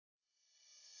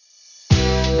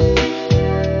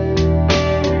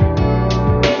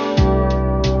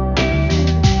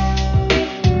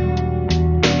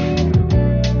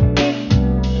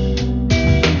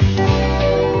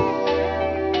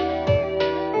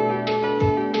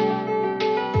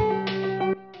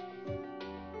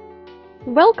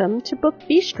Welcome to Book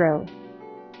Bistro,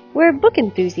 where book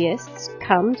enthusiasts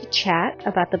come to chat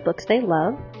about the books they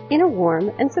love in a warm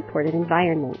and supportive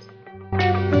environment.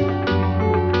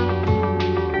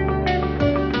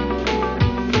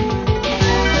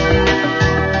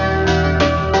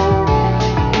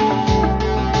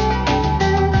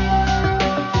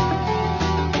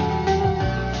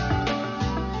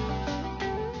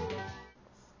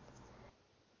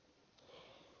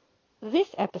 This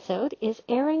episode is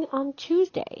airing on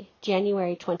Tuesday,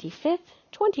 January 25th,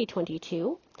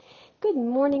 2022. Good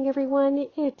morning, everyone.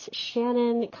 It's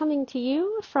Shannon coming to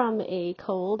you from a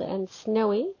cold and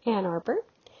snowy Ann Arbor.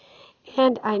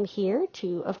 And I'm here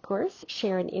to, of course,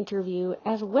 share an interview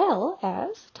as well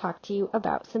as talk to you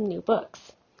about some new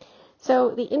books.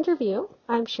 So the interview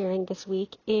I'm sharing this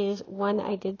week is one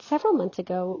I did several months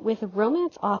ago with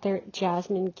romance author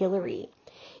Jasmine Guillory.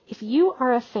 If you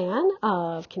are a fan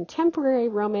of contemporary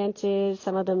romances,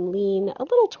 some of them lean a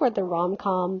little toward the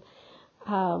rom-com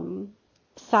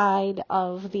side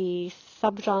of the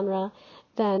subgenre,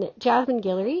 then Jasmine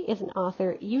Guillory is an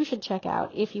author you should check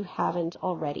out if you haven't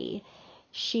already.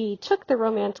 She took the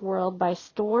romance world by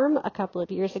storm a couple of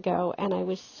years ago, and I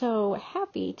was so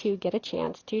happy to get a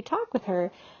chance to talk with her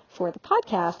for the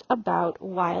podcast about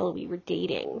While We Were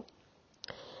Dating.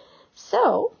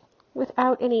 So,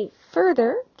 without any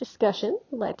further discussion,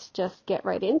 let's just get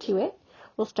right into it.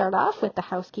 We'll start off with the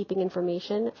housekeeping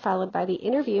information, followed by the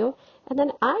interview, and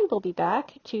then I will be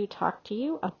back to talk to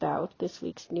you about this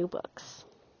week's new books.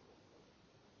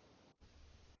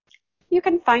 You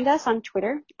can find us on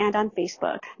Twitter and on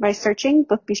Facebook by searching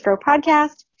Book Bistro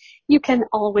Podcast. You can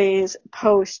always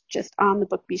post just on the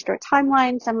Book Bistro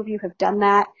timeline. Some of you have done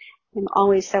that. I'm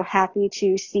always so happy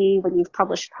to see when you've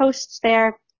published posts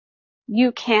there.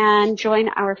 You can join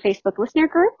our Facebook listener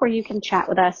group where you can chat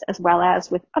with us as well as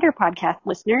with other podcast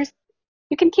listeners.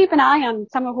 You can keep an eye on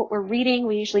some of what we're reading.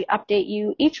 We usually update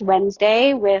you each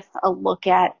Wednesday with a look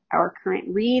at our current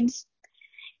reads.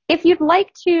 If you'd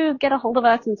like to get a hold of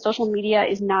us and social media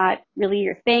is not really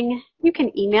your thing, you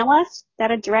can email us.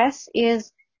 That address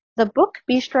is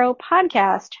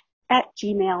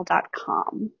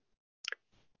thebookbistropodcast@gmail.com.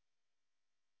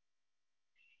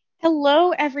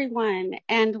 Hello, everyone,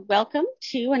 and welcome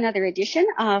to another edition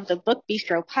of the Book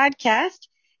Bistro Podcast.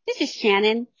 This is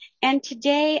Shannon, and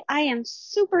today I am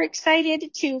super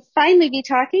excited to finally be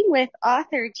talking with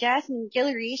author Jasmine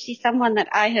Guillory. She's someone that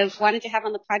I have wanted to have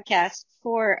on the podcast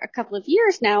for a couple of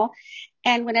years now,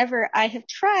 and whenever I have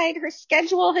tried, her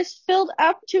schedule has filled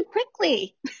up too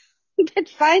quickly. But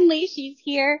finally, she's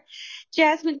here.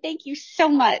 Jasmine, thank you so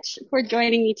much for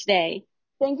joining me today.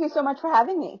 Thank you so much for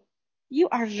having me. You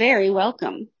are very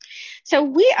welcome. So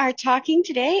we are talking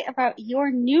today about your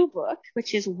new book,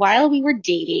 which is While We Were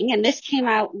Dating, and this came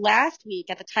out last week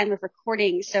at the time of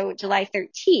recording, so July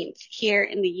 13th here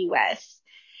in the U.S.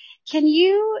 Can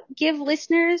you give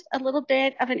listeners a little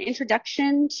bit of an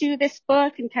introduction to this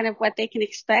book and kind of what they can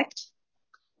expect?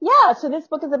 Yeah, so this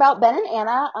book is about Ben and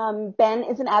Anna. Ben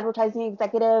is an advertising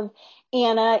executive.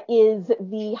 Anna is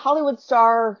the Hollywood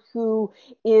star who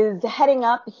is heading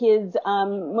up his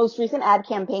most recent ad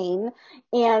campaign.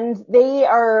 And they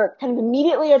are kind of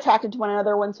immediately attracted to one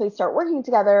another once they start working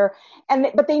together.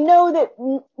 But they know that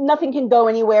nothing can go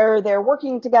anywhere. They're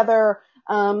working together.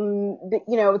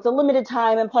 It's a limited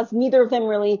time, and plus neither of them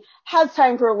really has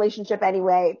time for a relationship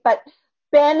anyway. But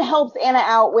Ben helps Anna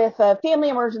out with a family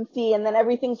emergency, and then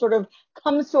everything sort of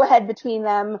comes to a head between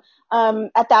them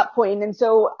at that point. And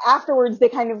so afterwards, they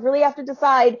kind of really have to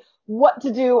decide what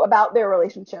to do about their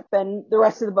relationship, and the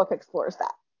rest of the book explores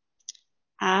that.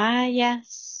 Ah,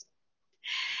 yes.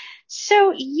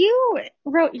 So you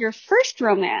wrote your first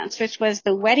romance, which was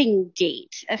The Wedding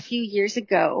Date, a few years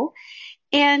ago.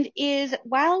 And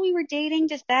While We Were Dating,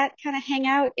 does that kind of hang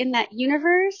out in that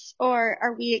universe, or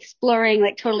are we exploring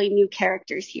like totally new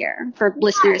characters here for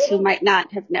listeners who might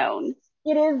not have known?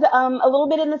 It is a little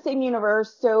bit in the same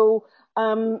universe. So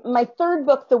my third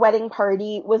book, The Wedding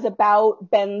Party, was about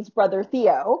Ben's brother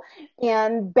Theo,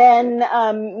 and Ben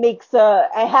has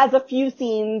a few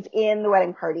scenes in The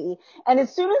Wedding Party. And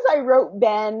as soon as I wrote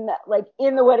Ben like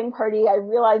in The Wedding Party, I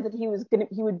realized that he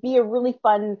would be a really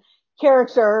fun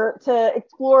character to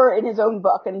explore in his own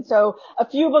book. And so a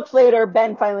few books later,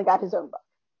 Ben finally got his own book.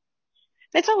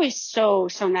 That's always so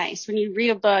nice when you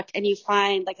read a book and you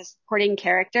find like a supporting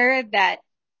character that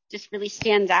just really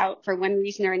stands out for one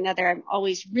reason or another. I'm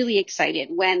always really excited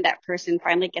when that person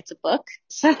finally gets a book.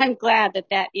 So I'm glad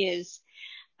that is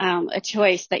a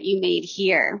choice that you made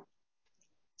here.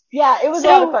 Yeah, it was a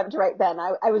lot of fun to write Ben.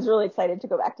 I was really excited to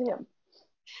go back to him.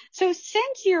 So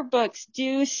since your books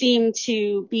do seem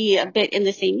to be a bit in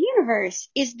the same universe,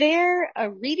 is there a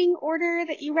reading order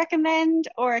that you recommend,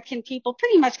 or can people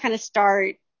pretty much kind of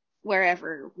start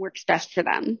wherever works best for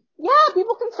them? Yeah,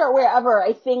 people can start wherever.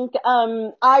 I think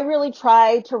I really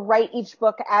try to write each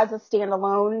book as a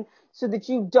standalone so that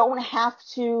you don't have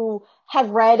to have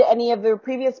read any of their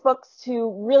previous books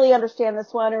to really understand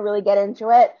this one or really get into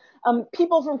it.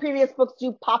 People from previous books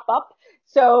do pop up,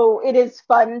 so it is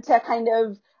fun to kind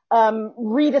of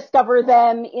rediscover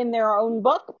them in their own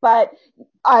book. But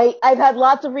I've had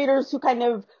lots of readers who kind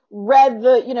of read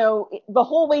the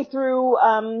whole way through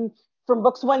from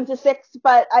books 1 to 6,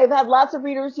 but I've had lots of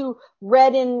readers who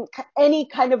read in any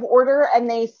kind of order and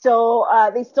they still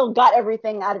got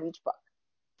everything out of each book.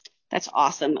 That's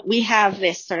awesome. We have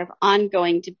this sort of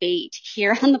ongoing debate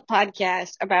here on the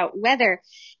podcast about whether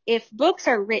if books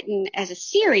are written as a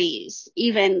series,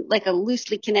 even like a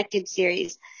loosely connected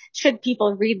series, should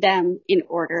people read them in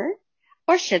order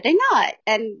or should they not?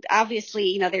 And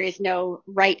obviously, there is no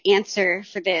right answer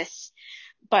for this,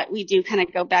 but we do kind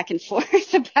of go back and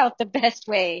forth about the best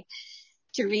way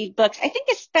to read books. I think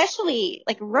especially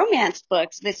like romance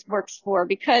books, this works for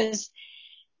because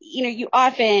you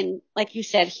often, like you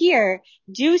said here,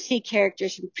 do see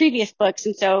characters from previous books.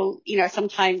 And so,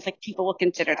 sometimes like people will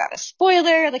consider that a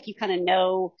spoiler, like you kind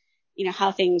of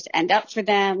how things end up for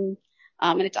them.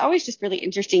 And it's always just really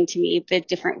interesting to me, the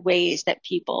different ways that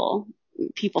people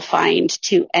find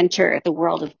to enter the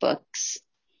world of books.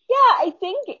 Yeah, I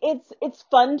think it's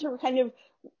fun to kind of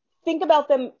think about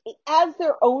them as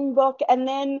their own book and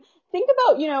then think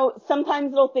about,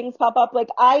 sometimes little things pop up. Like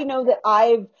I know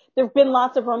that there've been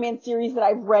lots of romance series that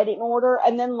I've read in order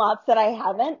and then lots that I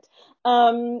haven't.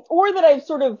 Or that I've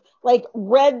sort of like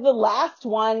read the last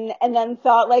one and then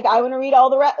thought like I want to read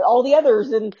all the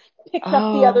others and picked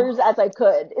up the Oh, others as I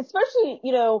could. Especially,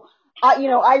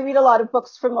 I read a lot of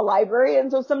books from the library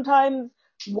and so sometimes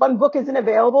one book isn't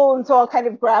available and so I'll kind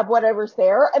of grab whatever's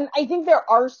there. And I think there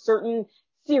are certain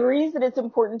series that it's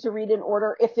important to read in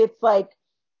order if it's like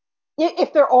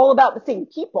if they're all about the same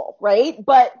people, right?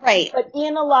 right. But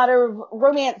in a lot of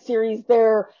romance series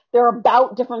they're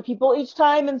about different people each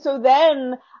time and so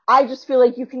then I just feel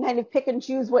like you can kind of pick and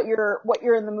choose what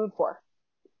you're in the mood for.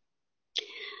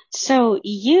 So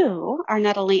you are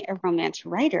not only a romance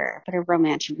writer, but a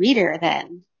romance reader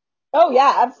then. Oh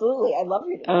yeah, absolutely. I love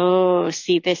reading. Oh,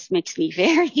 see, this makes me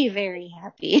very, very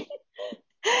happy.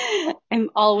 I'm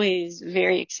always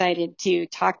very excited to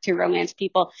talk to romance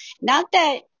people. Not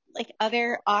that like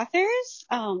other authors,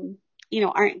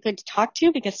 aren't good to talk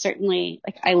to because certainly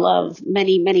like I love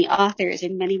many, many authors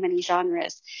in many, many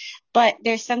genres, but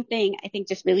there's something I think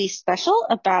just really special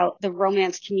about the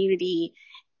romance community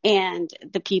and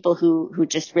the people who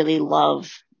just really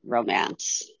love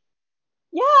romance.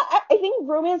 Yeah, I think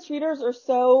romance readers are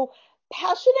so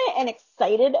passionate and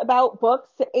excited about books,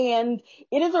 and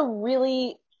it is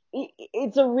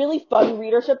it's a really fun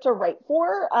readership to write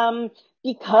for,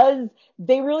 because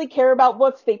they really care about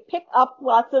books. They pick up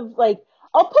lots of like,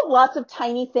 I'll put lots of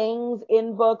tiny things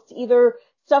in books, either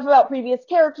stuff about previous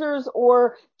characters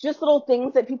or just little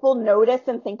things that people notice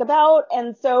and think about.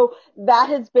 And so that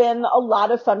has been a lot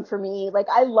of fun for me. Like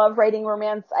I love writing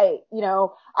romance. I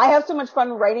have so much fun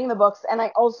writing the books and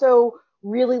I also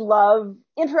really love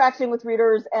interacting with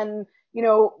readers and,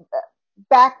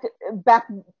 back back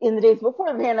in the days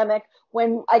before the pandemic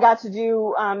when I got to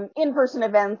do in-person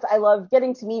events, I love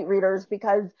getting to meet readers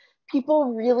because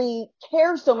people really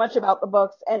care so much about the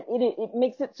books and it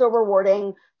makes it so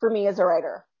rewarding for me as a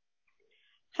writer.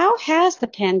 How has the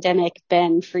pandemic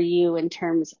been for you in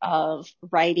terms of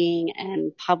writing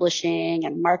and publishing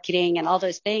and marketing and all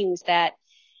those things that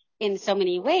in so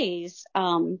many ways,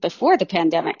 before the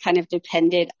pandemic kind of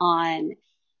depended on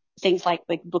things like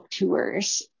book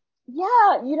tours? Yeah,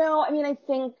 I mean, I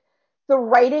think the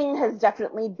writing has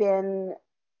definitely been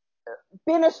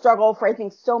a struggle for I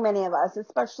think so many of us,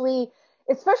 especially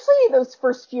those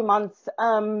first few months.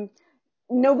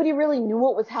 Nobody really knew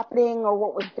what was happening or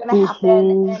what was going to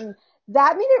happen, Mm-hmm. and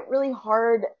that made it really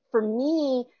hard for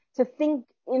me to think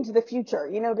into the future.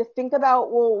 To think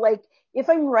about, well, like if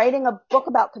I'm writing a book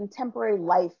about contemporary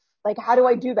life, like how do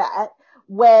I do that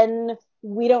when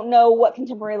we don't know what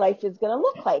contemporary life is going to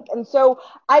look like? And so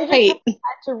I just Right.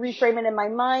 had to reframe it in my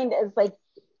mind as like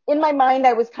in my mind,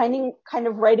 I was kind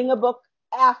of writing a book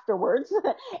afterwards,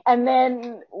 and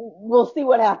then we'll see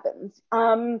what happens.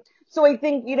 So I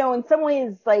think in some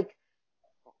ways, like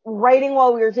writing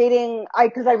while we were dating,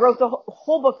 because I wrote the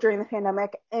whole book during the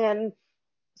pandemic, and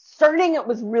starting it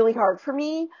was really hard for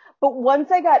me. But once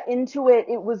I got into it,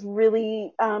 it was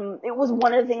really, it was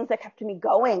one of the things that kept me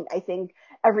going, I think.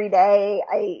 every day.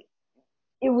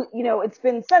 It's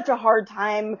been such a hard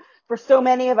time for so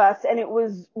many of us, and it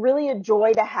was really a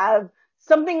joy to have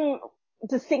something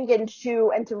to sink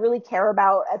into and to really care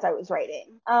about as I was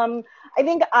writing. I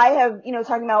think I have,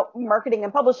 talking about marketing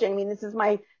and publishing, I mean, this is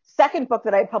my second book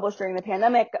that I published during the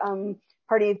pandemic,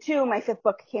 Party of Two. My fifth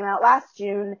book came out last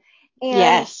June. And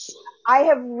Yes. I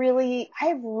have really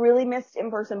missed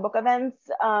in-person book events.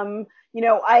 I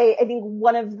think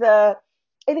one of the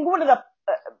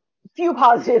few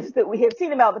positives that we have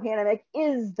seen about the pandemic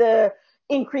is the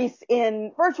increase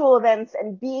in virtual events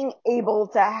and being able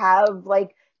to have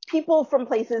like people from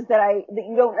places that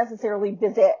you don't necessarily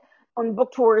visit on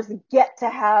book tours get to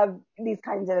have these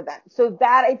kinds of events. So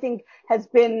that I think has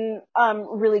been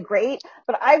really great.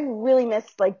 But I've really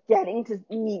missed like getting to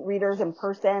meet readers in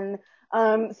person.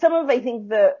 Some of I think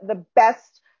the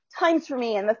best times for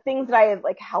me and the things that I have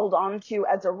like held on to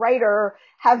as a writer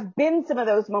have been some of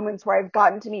those moments where I've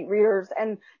gotten to meet readers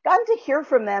and gotten to hear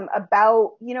from them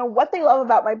about, what they love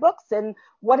about my books and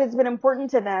what has been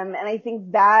important to them. And I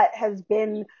think that has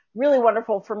been really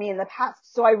wonderful for me in the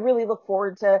past. So I really look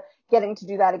forward to getting to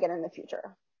do that again in the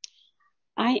future.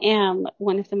 I am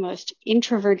one of the most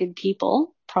introverted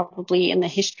people probably in the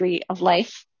history of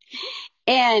life.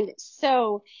 And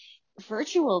so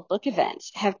virtual book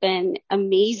events have been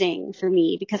amazing for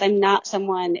me because I'm not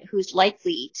someone who's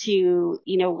likely to,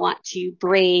 want to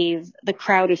brave the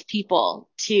crowd of people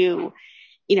to,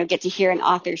 get to hear an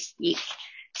author speak.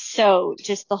 So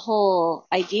just the whole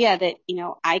idea that,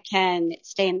 I can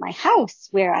stay in my house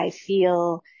where I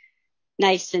feel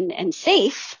nice and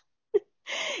safe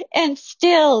and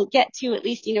still get to at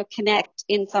least, connect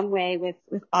in some way with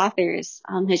authors,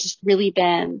 has just really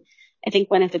been, I think,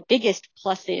 one of the biggest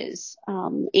pluses,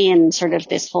 in sort of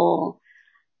this whole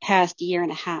past year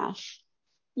and a half.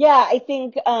 Yeah, I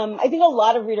think a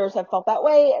lot of readers have felt that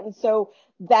way. And so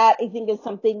that I think is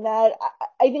something that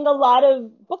I think a lot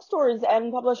of bookstores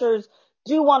and publishers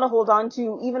do want to hold on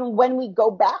to, even when we go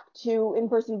back to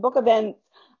in-person book events.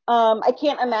 I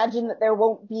can't imagine that there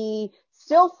won't be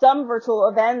still some virtual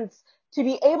events to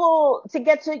be able to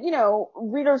get to,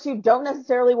 readers who don't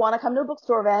necessarily want to come to a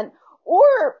bookstore event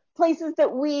or places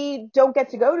that we don't get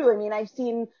to go to. I mean, I've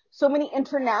seen so many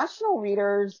international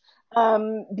readers be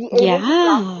able to drop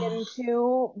Yeah.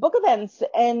 into book events.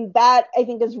 And that I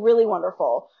think is really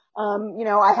wonderful. I've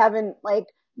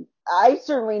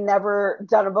certainly never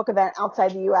done a book event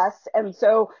outside the US. And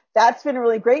so that's been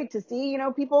really great to see,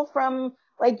 people from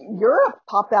like Europe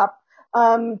pop up,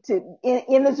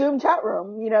 in the Zoom chat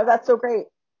room. That's so great.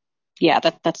 Yeah,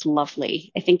 that's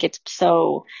lovely. I think it's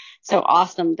so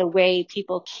awesome the way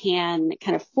people can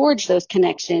kind of forge those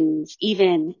connections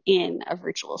even in a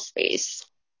virtual space.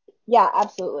 Yeah,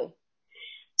 absolutely.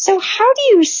 So how do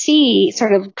you see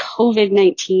sort of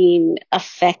COVID-19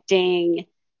 affecting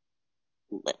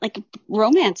like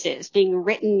romances being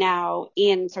written now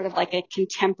in sort of like a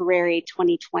contemporary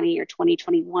 2020 or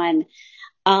 2021?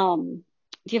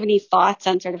 Do you have any thoughts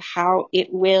on sort of how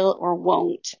it will or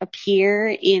won't appear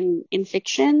in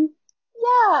fiction?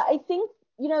 Yeah, I think,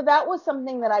 that was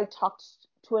something that I talked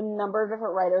to a number of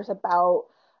different writers about,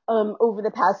 over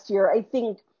the past year. I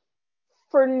think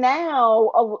for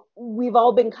now, we've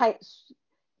all been kind of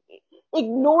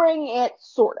ignoring it,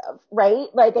 sort of, right?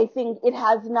 Like, I think it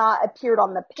has not appeared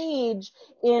on the page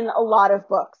in a lot of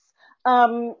books.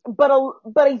 But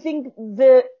I think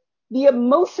the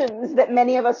emotions that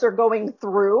many of us are going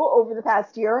through over the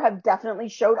past year have definitely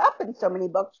showed up in so many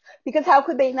books, because how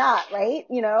could they not, right?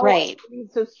 Right.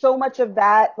 So much of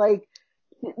that, like,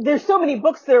 there's so many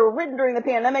books that were written during the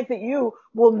pandemic that you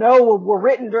will know were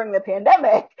written during the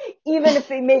pandemic, even if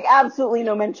they make absolutely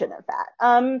no mention of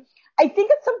that. I think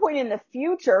at some point in the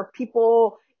future,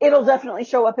 it'll definitely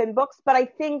show up in books, but I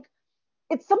think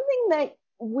it's something that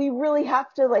we really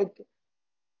have to like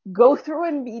go through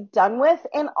and be done with,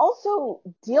 and also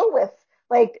deal with,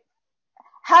 like,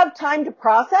 have time to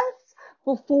process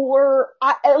before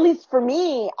at least for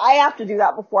me, I have to do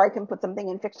that before I can put something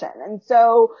in fiction. And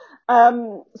so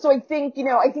I think,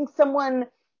 I think someone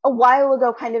a while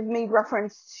ago kind of made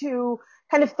reference to,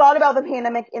 kind of thought about the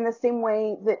pandemic in the same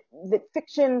way that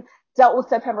fiction dealt with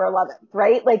September 11th,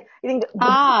 right? Like, I think the books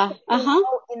that came Uh-huh.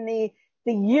 out in the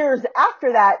years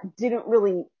after that didn't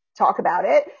really talk about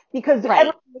it because Right.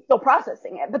 everyone was still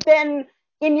processing it. But then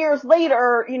in years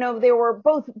later, there were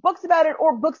both books about it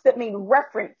or books that made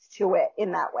reference to it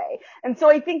in that way. And so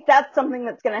I think that's something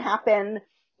that's going to happen,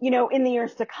 in the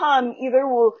years to come. Either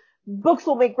books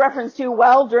will make reference to,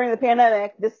 well, during the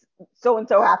pandemic, this so and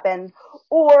so happened,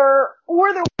 or there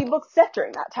will be books set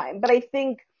during that time. But I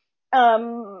think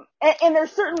And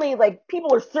there's certainly, like,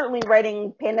 people are certainly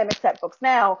writing pandemic set books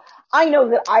now. I know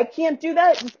that I can't do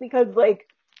that just because, like,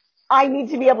 I need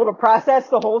to be able to process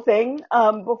the whole thing,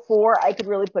 before I could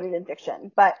really put it in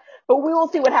fiction. But we will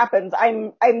see what happens.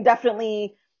 I'm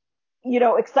definitely,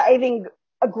 excited. I think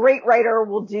a great writer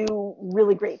will do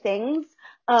really great things,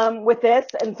 with this.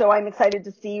 And so I'm excited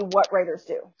to see what writers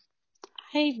do.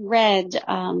 I read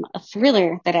a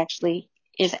thriller that actually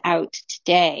is out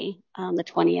today, the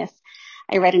 20th.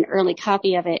 I read an early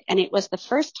copy of it, and it was the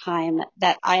first time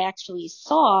that I actually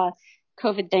saw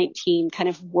COVID-19 kind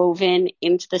of woven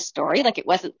into the story. Like, it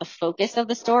wasn't the focus of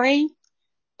the story,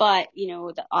 but,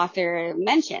 the author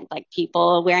mentioned like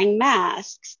people wearing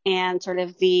masks and sort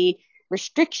of the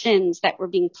restrictions that were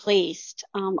being placed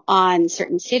on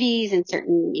certain cities and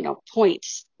certain,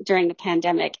 points during the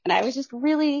pandemic. And I was just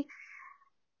really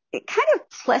kind of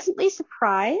pleasantly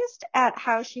surprised at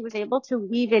how she was able to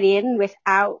weave it in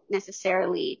without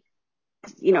necessarily,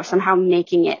 somehow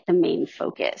making it the main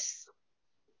focus.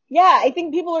 Yeah, I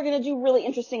think people are going to do really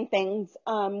interesting things,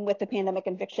 with the pandemic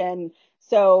and fiction.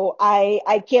 So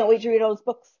I can't wait to read all those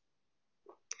books.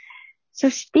 So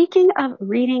speaking of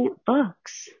reading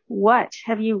books, what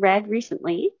have you read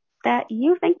recently that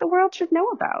you think the world should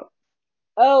know about?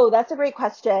 Oh, that's a great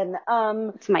question.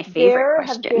 It's my favorite There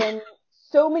have question. been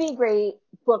so many great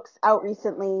books out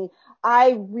recently.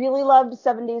 I really loved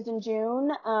 7 Days in June.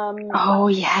 Oh,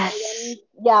 yes.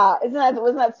 Yeah,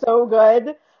 wasn't that so good?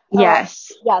 Uh,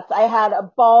 Yes. yes, I had a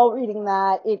ball reading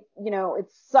that.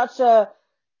 It's such a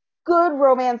good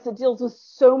romance that deals with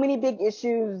so many big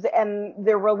issues, and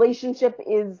their relationship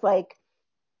is, like,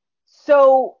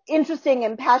 so interesting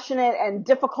and passionate and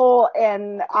difficult,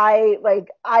 and I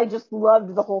just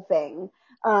loved the whole thing.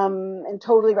 And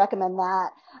totally recommend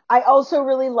that. I also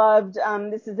really loved,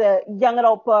 this is a young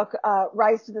adult book,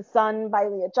 Rise to the Sun by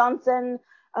Leah Johnson. It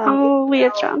Oh, came Leah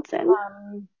out,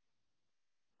 Johnson.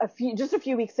 just a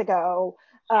few weeks ago.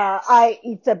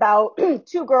 It's about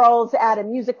two girls at a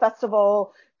music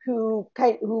festival who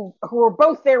are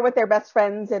both there with their best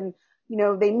friends, and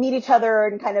they meet each other,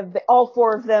 and kind of all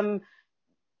four of them,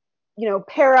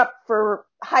 pair up for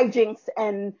hijinks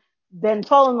and then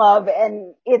fall in love.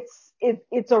 And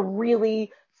it's a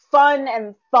really fun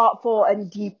and thoughtful and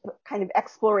deep kind of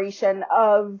exploration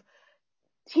of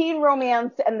teen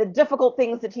romance and the difficult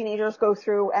things that teenagers go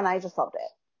through. And I just loved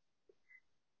it.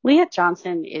 Leah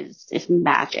Johnson is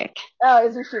magic. Oh,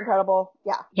 isn't she incredible?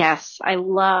 Yeah. Yes, I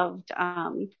loved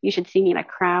You Should See Me in a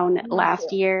Crown Me last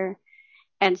too. year.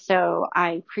 And so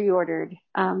I pre-ordered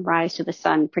Rise to the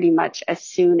Sun pretty much as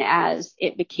soon as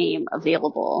it became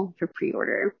available for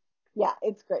pre-order. Yeah,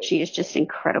 it's great. She is just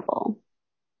incredible.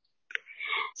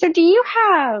 So do you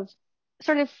have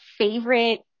sort of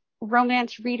favorite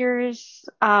romance readers,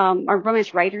 or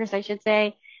romance writers, I should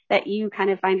say, that you kind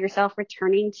of find yourself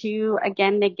returning to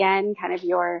again and again, kind of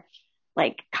your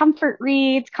like comfort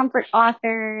reads, comfort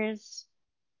authors?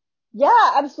 Yeah,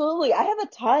 absolutely. I have a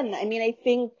ton. I mean, I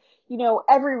think,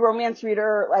 every romance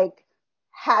reader, like,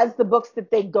 has the books that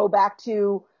they go back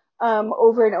to,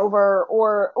 over and over,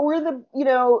 or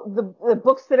the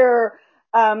books that are,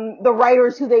 the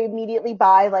writers who they immediately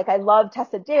buy. Like, I love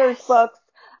Tessa Dare's Yes. books.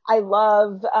 I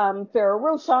love, Farrah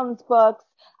Roshan's books.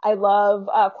 I love,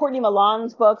 Courtney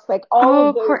Milan's books. Like, all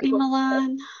of Oh, those Courtney books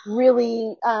Milan.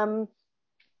 really,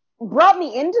 brought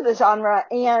me into the genre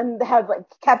and have, like,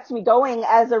 kept me going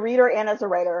as a reader and as a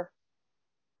writer.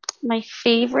 My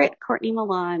favorite Courtney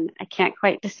Milan, I can't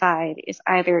quite decide, is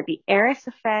either The Heiress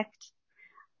Effect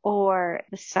or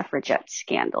The Suffragette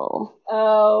Scandal.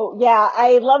 Oh, yeah,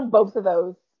 I love both of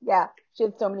those. Yeah, she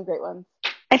had so many great ones.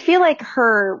 I feel like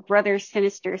her Brothers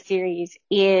Sinister series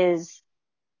is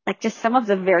like just some of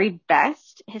the very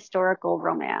best historical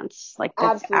romance like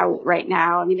that's Absolutely. out right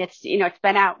now. I mean, it's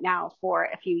been out now for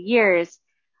a few years,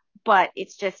 but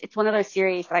it's one of those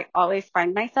series that I always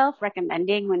find myself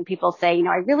recommending when people say,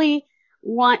 I really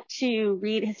want to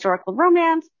read historical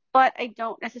romance, but I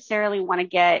don't necessarily want to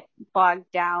get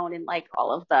bogged down in like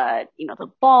all of the,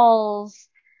 the balls.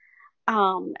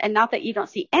 And not that you don't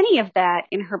see any of that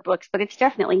in her books, but it's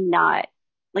definitely not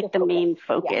The like the focus. main Yeah.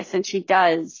 focus. And she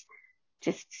does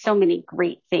just so many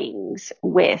great things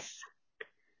with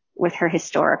her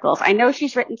historicals. I know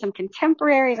she's written some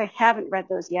contemporaries. I haven't read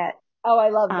those yet. Oh, I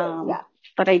love those. Yeah.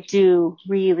 But I do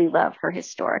really love her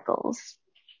historicals.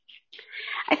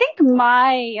 I think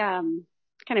my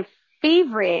kind of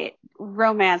favorite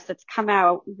romance that's come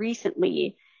out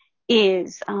recently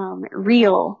is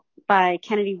Real by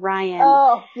Kennedy Ryan.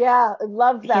 Oh, yeah, I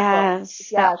love that book. Yes,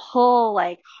 that Yes. whole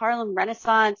like Harlem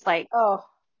Renaissance, like Oh,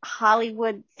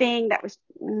 Hollywood thing that was.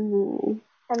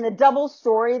 And the double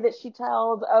story that she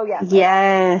tells. Oh, yes.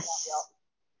 Yes.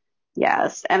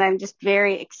 Yes. And I'm just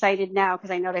very excited now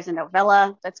because I know there's a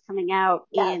novella that's coming out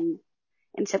Yes.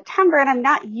 in September, and I'm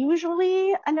not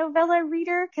usually a novella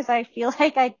reader because I feel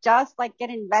like I just like get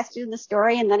invested in the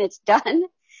story and then it's done.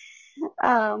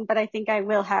 But I think I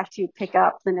will have to pick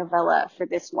up the novella for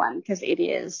this one because it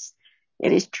is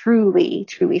truly,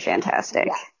 truly fantastic.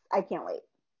 Yes, I can't wait.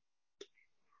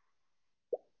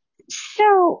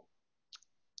 So,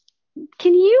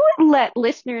 can you let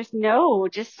listeners know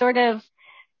just sort of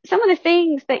some of the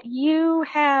things that you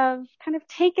have kind of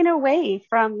taken away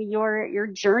from your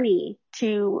journey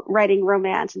to writing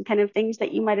romance and kind of things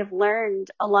that you might have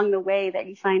learned along the way that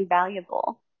you find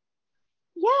valuable?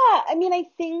 Yeah, I mean, I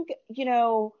think,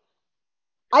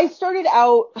 I started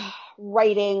out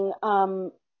writing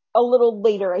a little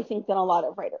later, I think, than a lot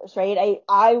of writers, right?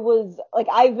 I was like,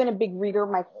 I've been a big reader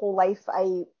my whole life.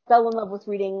 I fell in love with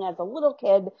reading as a little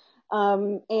kid.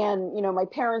 And my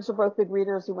parents were both big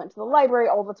readers who went to the library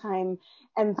all the time.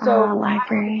 And so I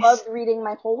Libraries. loved reading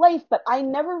my whole life, but I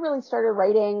never really started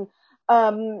writing.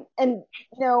 And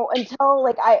until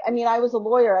like, I mean, I was a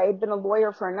lawyer. I had been a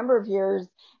lawyer for a number of years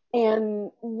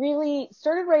and really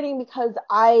started writing because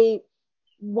I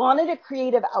wanted a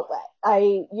creative outlet.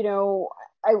 I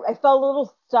felt a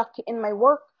little stuck in my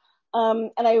work.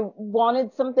 And I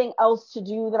wanted something else to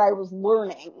do that I was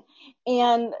learning.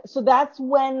 And so that's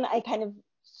when I kind of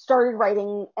started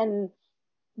writing and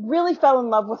really fell in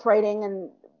love with writing and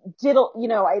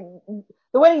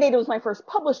The Wedding Date was my first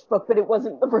published book, but it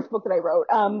wasn't the first book that I wrote.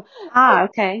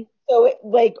 Okay. So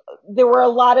there were a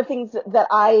lot of things that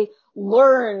I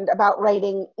learned about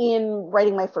writing in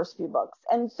writing my first few books.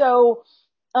 And so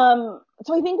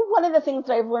I think one of the things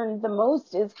that I've learned the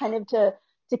most is kind of to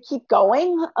keep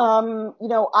going.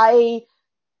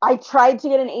 I tried to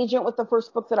get an agent with the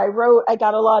first book that I wrote. I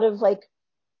got a lot of like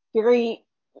very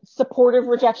supportive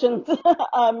rejections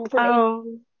from agents.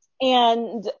 Oh,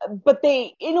 But at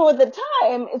the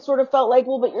time it sort of felt like,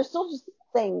 well, but you're still just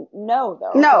saying no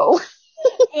though. no.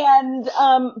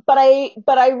 But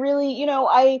I really,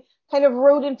 I kind of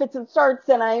wrote in fits and starts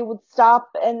and I would stop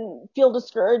and feel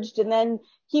discouraged and then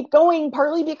keep going,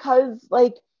 partly because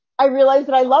like I realized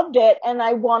that I loved it and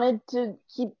I wanted to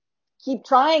keep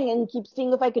trying and keep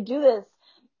seeing if I could do this.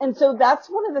 And so that's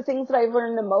one of the things that I've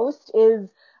learned the most is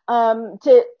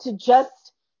to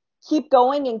just keep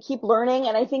going and keep learning.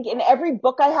 And I think in every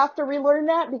book I have to relearn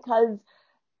that because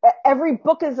every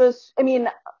book I mean,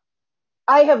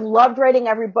 I have loved writing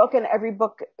every book and every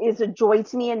book is a joy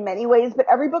to me in many ways, but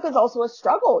every book is also a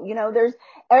struggle.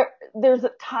 There's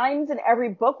times in every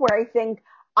book where I think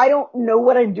I don't know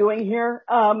what I'm doing here.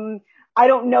 I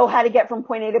don't know how to get from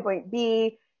point A to point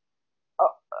B.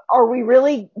 Do we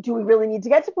really need to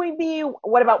get to point B?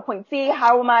 What about point C?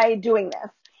 How am I doing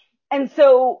this?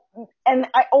 And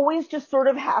I always just sort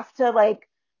of have to like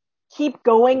keep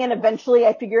going and eventually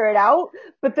I figure it out.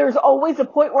 But there's always a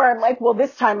point where I'm like, well,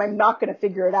 this time I'm not going to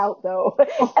figure it out though.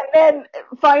 And then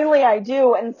finally I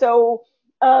do. So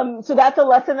that's a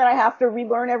lesson that I have to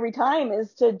relearn every time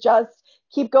is to just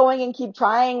keep going and keep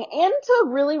trying and to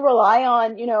really rely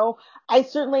on, I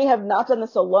certainly have not done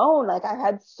this alone. Like I've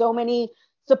had so many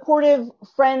supportive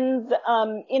friends,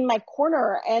 in my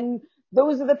corner and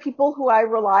those are the people who I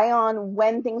rely on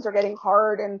when things are getting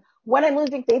hard and when I'm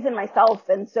losing faith in myself.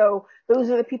 And so those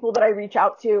are the people that I reach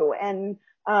out to. And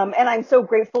I'm so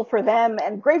grateful for them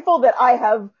and grateful that I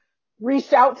have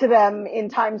reached out to them in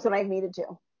times when I've needed to.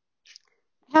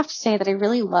 I have to say that I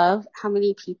really love how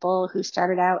many people who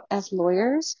started out as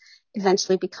lawyers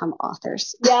eventually become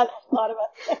authors. Yeah, a lot of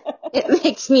us. It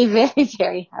makes me very,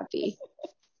 very happy.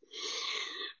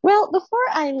 Well, before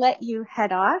I let you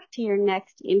head off to your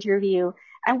next interview,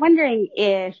 I'm wondering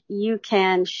if you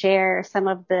can share some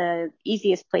of the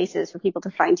easiest places for people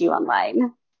to find you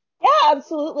online. Yeah,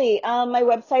 absolutely. My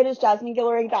website is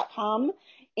jasminegillerig.com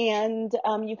and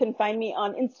you can find me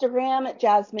on Instagram at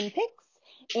JasminePicks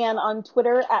and on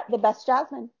Twitter at the best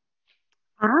Jasmine.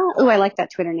 Oh, I like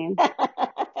that Twitter name.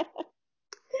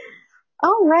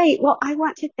 All right. Well, I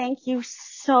want to thank you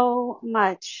so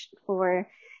much for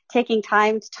taking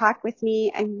time to talk with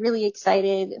me. I'm really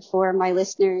excited for my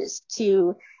listeners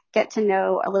to get to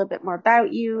know a little bit more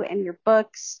about you and your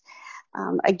books.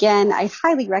 Again, I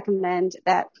highly recommend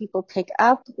that people pick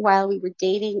up While We Were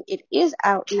Dating. It is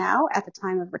out now at the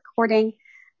time of recording.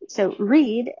 So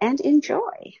read and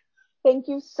enjoy. Thank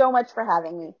you so much for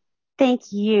having me.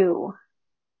 Thank you.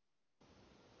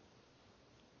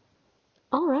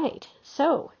 All right,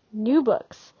 so new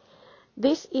books.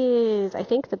 This is, I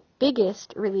think, the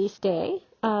biggest release day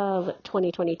of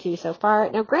 2022 so far.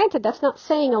 Now, granted, that's not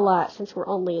saying a lot since we're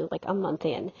only like a month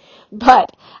in,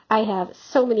 but I have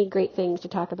so many great things to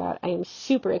talk about. I am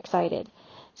super excited.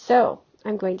 So,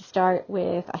 I'm going to start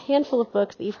with a handful of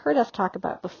books that you've heard us talk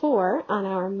about before on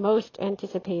our most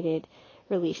anticipated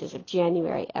releases of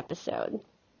January episode.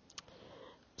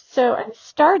 So, I'm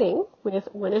starting with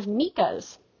one of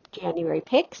Mika's January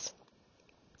picks,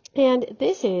 and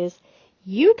this is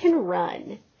You Can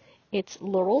Run. It's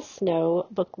Laurel Snow,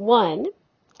 Book 1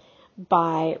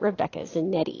 by Rebecca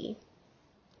Zanetti.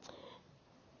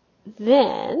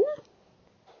 Then,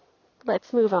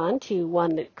 let's move on to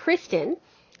one that Kristen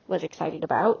was excited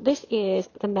about. This is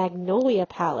The Magnolia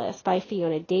Palace by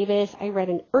Fiona Davis. I read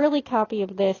an early copy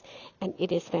of this, and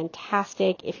it is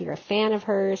fantastic. If you're a fan of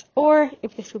hers, or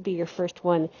if this would be your first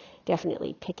one,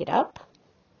 definitely pick it up.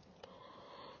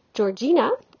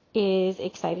 Georgina is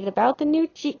excited about the new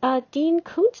Dean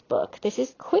Koontz book. This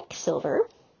is Quicksilver.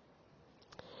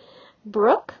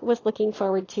 Brooke was looking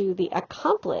forward to The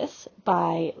Accomplice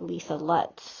by Lisa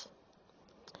Lutz.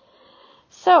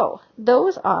 So,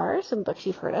 those are some books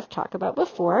you've heard us talk about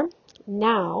before.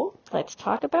 Now, let's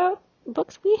talk about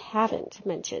books we haven't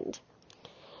mentioned.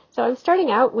 So, I'm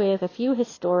starting out with a few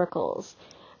historicals.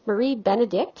 Marie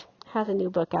Benedict has a new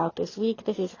book out this week.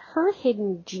 This is Her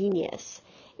Hidden Genius.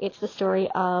 It's the story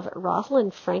of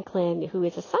Rosalind Franklin, who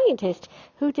is a scientist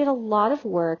who did a lot of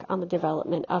work on the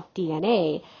development of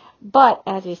DNA, but,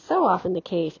 as is so often the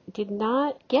case, did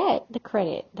not get the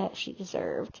credit that she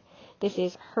deserved. This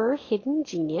is Her Hidden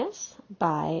Genius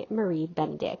by Marie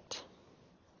Benedict.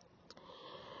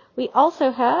 We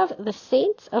also have The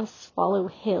Saints of Swallow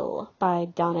Hill by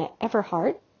Donna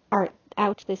Everhart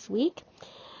out this week.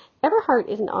 Everhart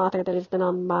is an author that has been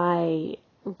on my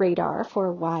radar for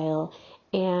a while,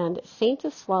 and Saints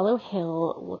of Swallow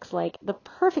Hill looks like the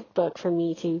perfect book for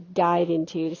me to dive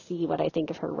into to see what I think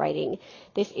of her writing.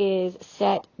 This is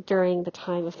set during the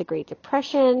time of the Great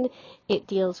Depression. It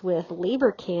deals with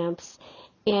labor camps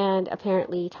and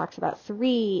apparently talks about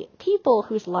 3 people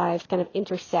whose lives kind of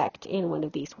intersect in one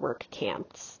of these work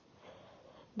camps.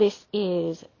 This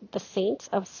is The Saints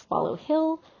of Swallow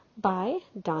Hill by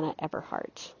Donna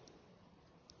Everhart.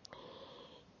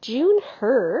 June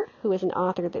Hur, who is an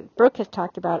author that Brooke has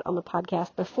talked about on the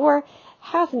podcast before,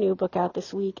 has a new book out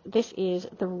this week. This is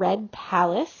The Red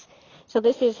Palace. So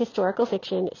this is historical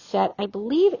fiction set, I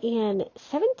believe, in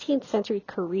 17th century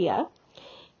Korea.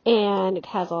 And it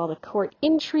has all the court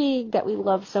intrigue that we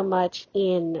love so much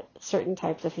in certain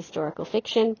types of historical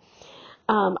fiction.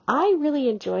 I really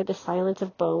enjoyed The Silence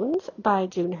of Bones by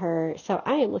June Hur, so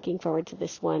I am looking forward to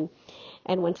this one.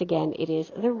 And once again, it is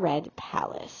The Red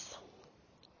Palace.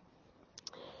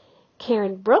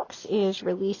 Karen Brooks is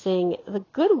releasing The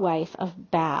Good Wife of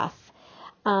Bath.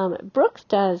 Brooks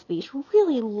does these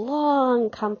really long,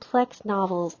 complex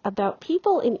novels about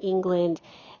people in England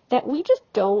that we just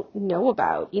don't know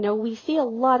about. You know, we see a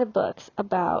lot of books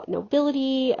about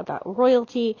nobility, about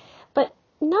royalty, but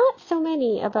not so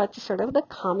many about just sort of the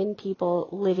common people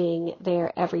living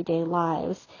their everyday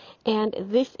lives. And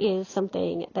this is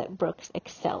something that Brooks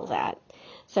excels at.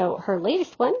 So her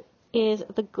latest one is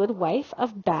The Good Wife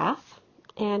of Bath,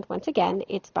 and once again,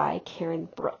 it's by Karen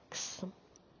Brooks.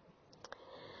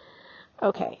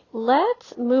 Okay,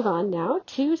 let's move on now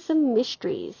to some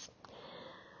mysteries.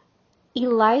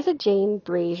 Eliza Jane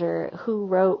Brazier, who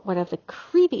wrote one of the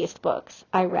creepiest books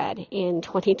I read in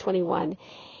 2021,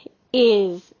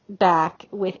 is back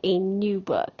with a new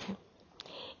book.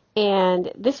 And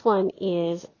this one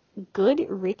is Good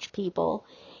Rich People.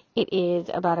 It is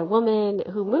about a woman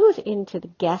who moves into the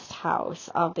guest house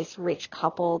of this rich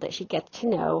couple that she gets to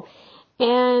know,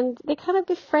 and they kind of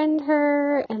befriend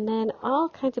her, and then all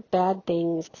kinds of bad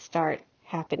things start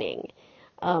happening.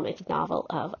 It's a novel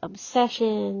of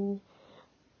obsession,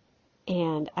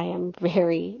 and I am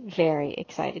very, very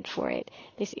excited for it.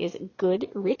 This is Good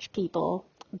Rich People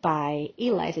by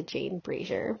Eliza Jane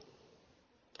Brazier.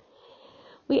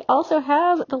 We also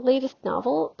have the latest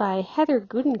novel by Heather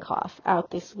Gudenkauf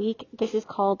out this week. This is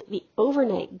called The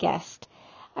Overnight Guest.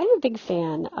 I'm a big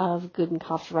fan of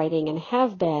Gudenkauf's writing and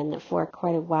have been for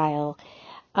quite a while.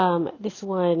 This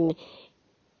one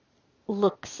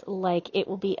looks like it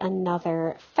will be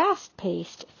another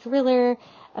fast-paced thriller.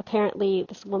 Apparently,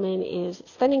 this woman is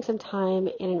spending some time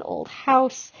in an old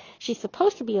house. She's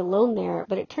supposed to be alone there,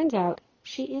 but it turns out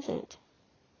she isn't.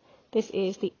 This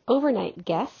is The Overnight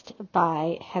Guest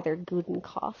by Heather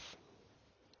Gudenkauf.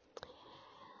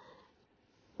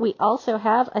 We also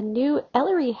have a new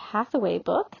Ellery Hathaway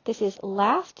book. This is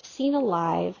Last Seen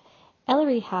Alive,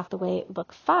 Ellery Hathaway,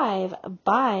 Book 5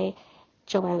 by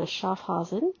Joanna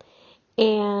Schaffhausen.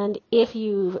 And if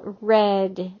you've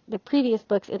read the previous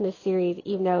books in this series,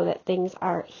 you know that things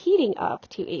are heating up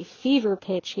to a fever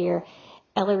pitch here.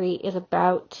 Ellery is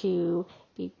about to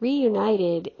be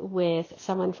reunited with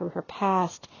someone from her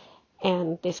past,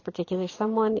 and this particular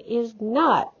someone is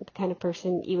not the kind of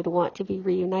person you would want to be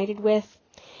reunited with.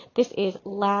 This is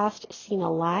Last Seen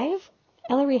Alive,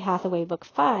 Ellery Hathaway, Book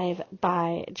 5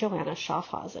 by Joanna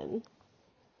Schaffhausen.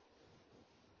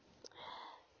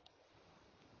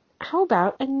 How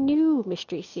about a new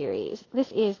mystery series?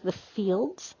 This is The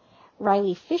Fields,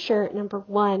 Riley Fisher,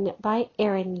 #1 by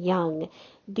Erin Young.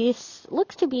 This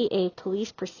looks to be a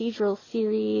police procedural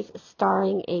series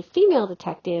starring a female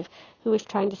detective who is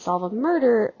trying to solve a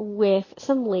murder with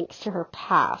some links to her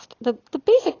past. The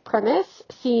basic premise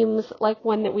seems like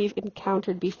one that we've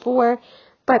encountered before,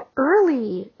 but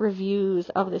early reviews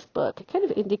of this book kind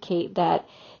of indicate that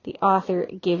the author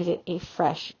gives it a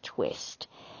fresh twist.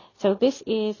 So this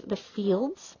is The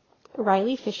Fields,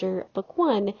 Riley Fisher, Book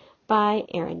 1 by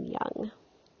Erin Young.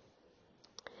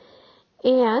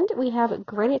 And we have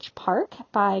Greenwich Park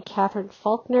by Catherine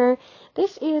Faulkner.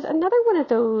 This is another one of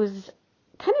those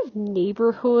kind of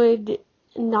neighborhood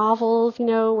novels,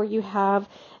 where you have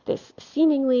this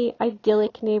seemingly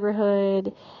idyllic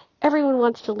neighborhood. Everyone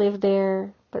wants to live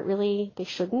there, but really they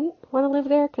shouldn't want to live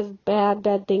there because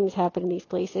bad things happen in these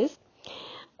places.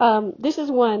 This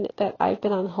is one that I've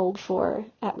been on hold for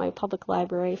at my public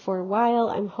library for a while.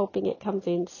 I'm hoping it comes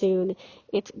in soon.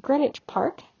 It's Greenwich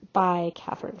Park by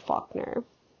Catherine Faulkner.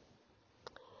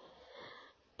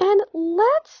 And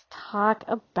let's talk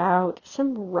about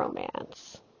some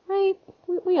romance, right?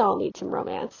 We all need some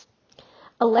romance.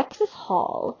 Alexis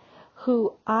Hall,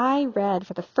 who I read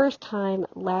for the first time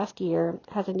last year,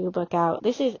 has a new book out.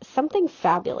 This is Something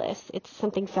Fabulous. It's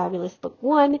Something Fabulous Book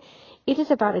 1. It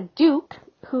is about a duke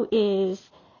who is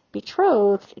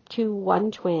betrothed to one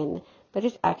twin, but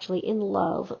is actually in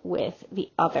love with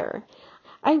the other.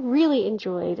 I really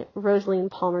enjoyed Rosaline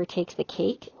Palmer Takes the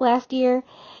Cake last year,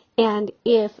 and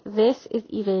if this is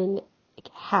even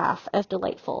half as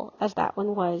delightful as that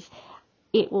one was,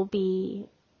 it will be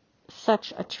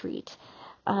such a treat.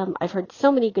 I've heard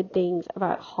so many good things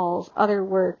about Hall's other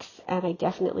works, and I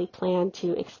definitely plan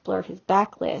to explore his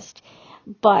backlist.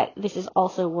 But this is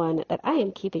also one that I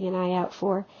am keeping an eye out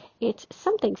for. It's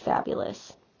Something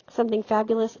Fabulous. Something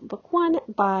Fabulous, Book 1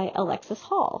 by Alexis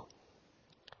Hall.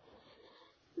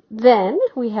 Then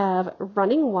we have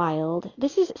Running Wild.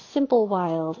 This is Simple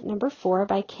Wild, #4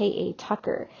 by K.A.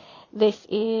 Tucker. This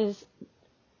is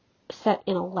set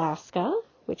in Alaska,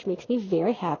 which makes me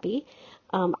very happy.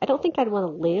 I don't think I'd want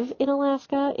to live in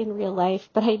Alaska in real life,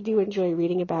 but I do enjoy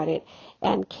reading about it.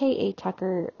 And K.A.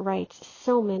 Tucker writes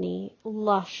so many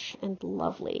lush and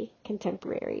lovely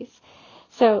contemporaries.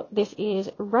 So this is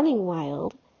Running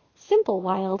Wild, Simple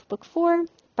Wild, Book 4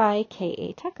 by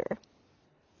K.A. Tucker.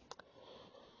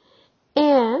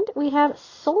 And we have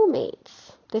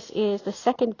Soulmates. This is the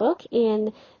second book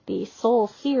in the Soul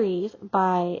series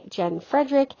by Jen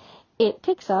Frederick. It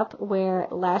picks up where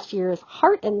last year's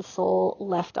Heart and Soul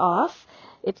left off.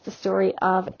 It's the story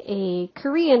of a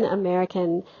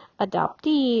Korean-American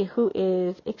adoptee who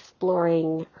is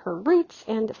exploring her roots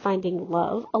and finding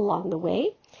love along the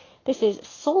way. This is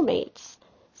Soulmates,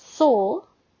 Soul,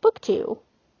 Book 2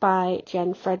 by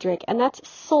Jen Frederick. And that's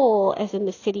Seoul as in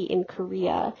the city in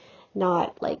Korea,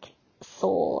 not like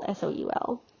Soul,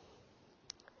 S-O-U-L.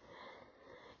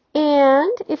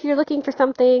 And if you're looking for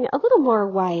something a little more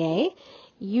YA,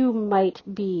 you might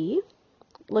be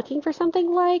looking for something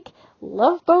like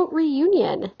Love Boat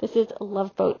Reunion. This is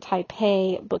Love Boat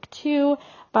Taipei, Book 2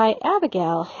 by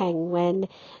Abigail Hang Wen.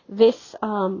 This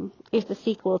is the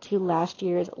sequel to last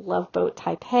year's Love Boat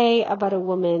Taipei, about a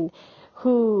woman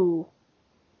who,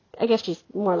 I guess she's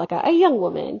more like a young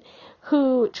woman,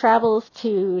 who travels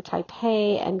to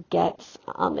Taipei and gets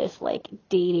on this like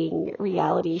dating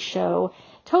reality show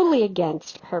totally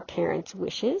against her parents'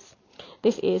 wishes.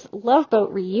 This is Love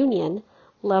Boat Reunion,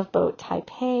 Love Boat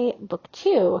Taipei, Book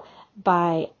 2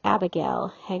 by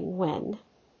Abigail Hang Wen.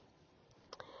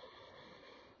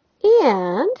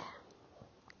 And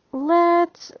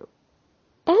let's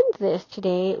end this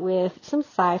today with some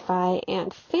sci-fi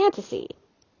and fantasy.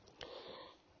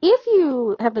 If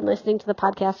you have been listening to the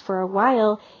podcast for a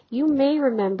while, you may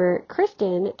remember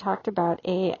Kristen talked about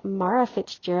a Mara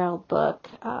Fitzgerald book,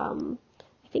 I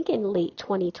think in late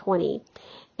 2020,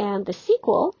 and the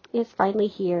sequel is finally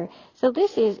here. So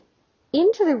this is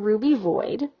Into the Ruby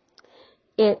Void.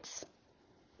 It's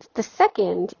the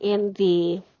second in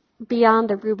the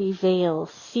Beyond the Ruby Veil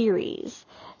series.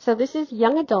 So this is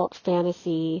young adult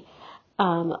fantasy,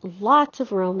 lots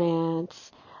of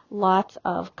romance, lots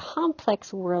of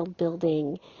complex world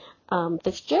building.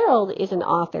 Fitzgerald is an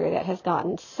author that has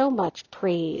gotten so much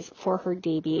praise for her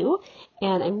debut,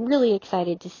 and I'm really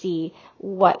excited to see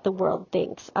what the world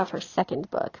thinks of her second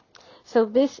book. So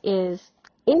this is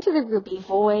Into the Ruby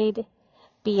Void,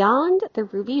 Beyond the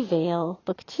Ruby Veil,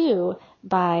 Book 2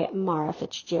 by Mara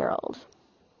Fitzgerald.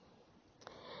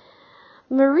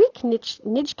 Marieke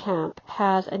Nijkamp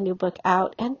has a new book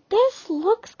out, and this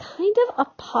looks kind of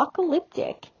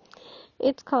apocalyptic.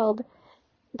 It's called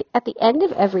At the End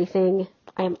of Everything.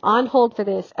 I am on hold for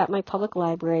this at my public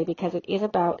library because it is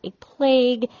about a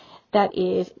plague that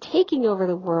is taking over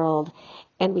the world,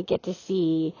 and we get to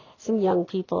see some young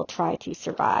people try to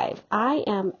survive. I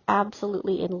am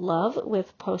absolutely in love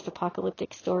with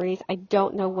post-apocalyptic stories. I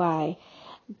don't know why,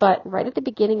 but right at the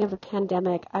beginning of the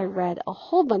pandemic, I read a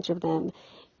whole bunch of them,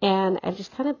 and I've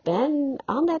just kind of been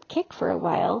on that kick for a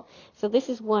while. So this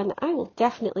is one I will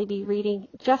definitely be reading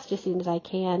just as soon as I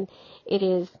can. It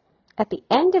is At the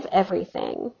End of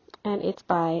Everything, and it's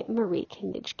by Marieke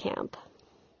Nijkamp.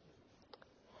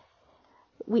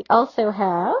 We also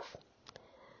have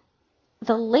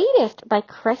the latest by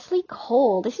Kresley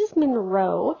Cole. This is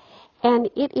Monroe, and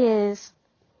it is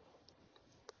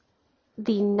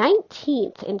the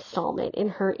 19th installment in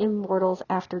her Immortals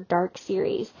After Dark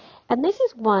series. And this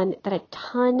is one that a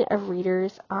ton of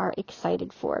readers are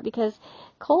excited for because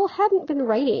Cole hadn't been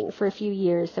writing for a few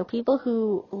years, so people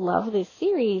who love this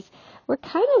series were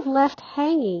kind of left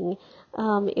hanging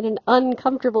in an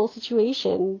uncomfortable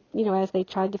situation, as they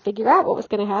tried to figure out what was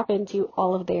going to happen to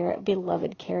all of their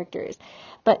beloved characters.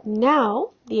 But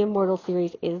now the Immortal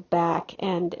series is back,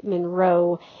 and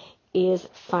Monroe is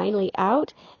finally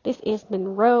out. This is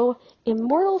Monroe,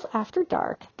 Immortals After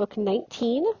Dark, book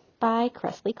 19 by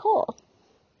Kresley Cole.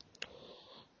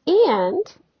 And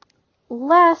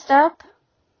last up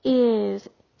is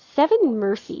Seven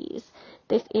Mercies.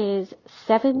 This is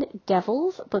Seven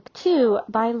Devils, book 2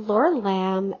 by Laura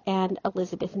Lamb and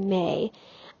Elizabeth May.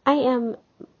 I am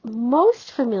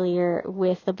most familiar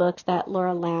with the books that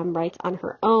Laura Lamb writes on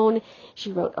her own.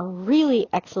 She wrote a really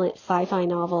excellent sci-fi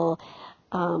novel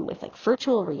with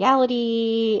virtual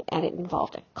reality, and it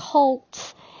involved a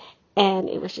cult, and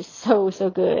it was just so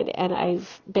good, and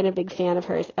I've been a big fan of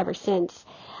hers ever since.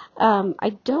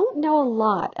 I don't know a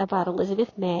lot about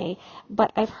Elizabeth May,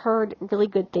 but I've heard really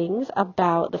good things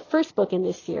about the first book in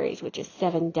this series, which is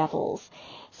Seven Devils.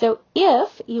 So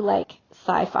if you like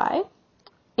sci-fi,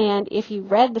 and if you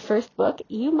read the first book,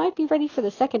 you might be ready for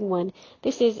the second one.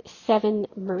 This is Seven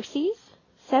Mercies,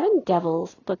 Seven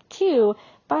Devils, book 2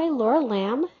 by Laura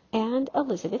Lamb and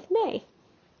Elizabeth May.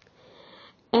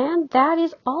 And that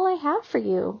is all I have for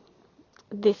you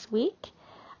this week.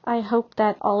 I hope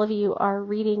that all of you are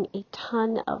reading a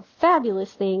ton of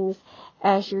fabulous things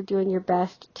as you're doing your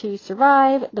best to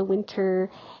survive the winter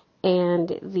and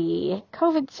the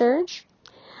COVID surge.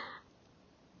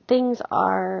 Things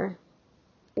are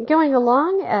going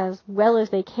along as well as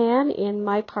they can in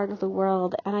my part of the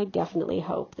world, and I definitely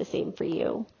hope the same for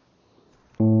you.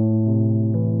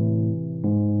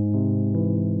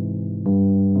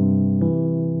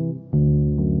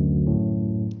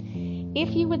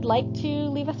 If you would like to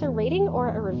leave us a rating or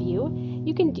a review,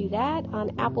 you can do that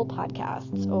on Apple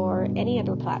Podcasts or any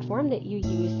other platform that you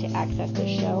use to access the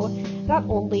show. Not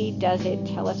only does it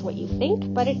tell us what you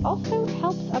think, but it also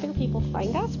helps other people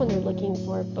find us when they're looking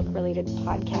for book-related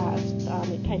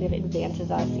podcasts. It kind of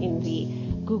advances us in the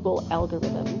Google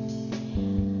algorithm.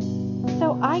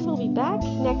 So I will be back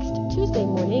next Tuesday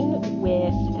morning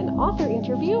with an author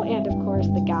interview and, of course,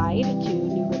 the guide to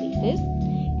new releases.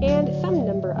 And some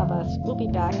number of us will be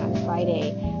back on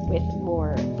Friday with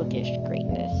more bookish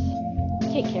greatness.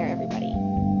 Take care, everybody.